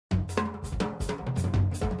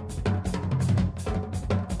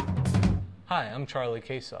Hi, I'm Charlie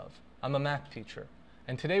Kasov. I'm a math teacher,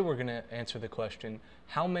 and today we're going to answer the question,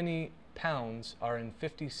 how many pounds are in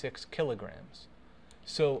 56 kilograms?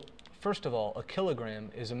 So, first of all, a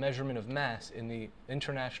kilogram is a measurement of mass in the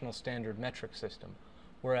International Standard Metric System,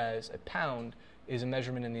 whereas a pound is a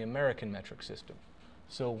measurement in the American metric system.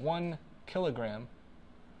 So 1 kilogram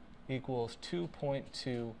equals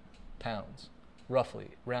 2.2 pounds, roughly.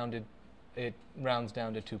 It rounds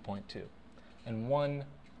down to 2.2. And 1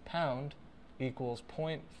 pound equals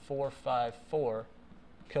 0.454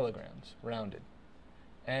 kilograms, rounded.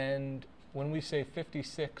 And when we say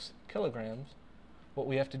 56 kilograms, what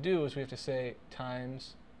we have to do is we have to say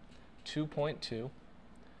times 2.2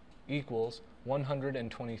 equals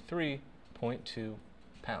 123.2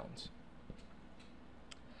 pounds.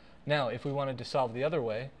 Now, if we wanted to solve the other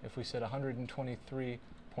way, if we said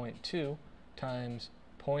 123.2 times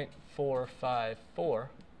 0.454,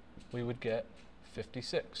 we would get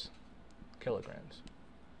 56 kilograms.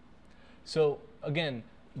 So again,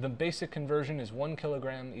 the basic conversion is 1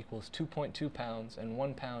 kilogram equals 2.2 pounds and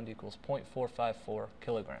 1 pound equals 0.454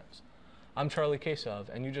 kilograms. I'm Charlie Kasov,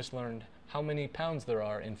 and you just learned how many pounds there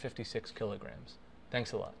are in 56 kilograms.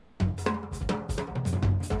 Thanks a lot.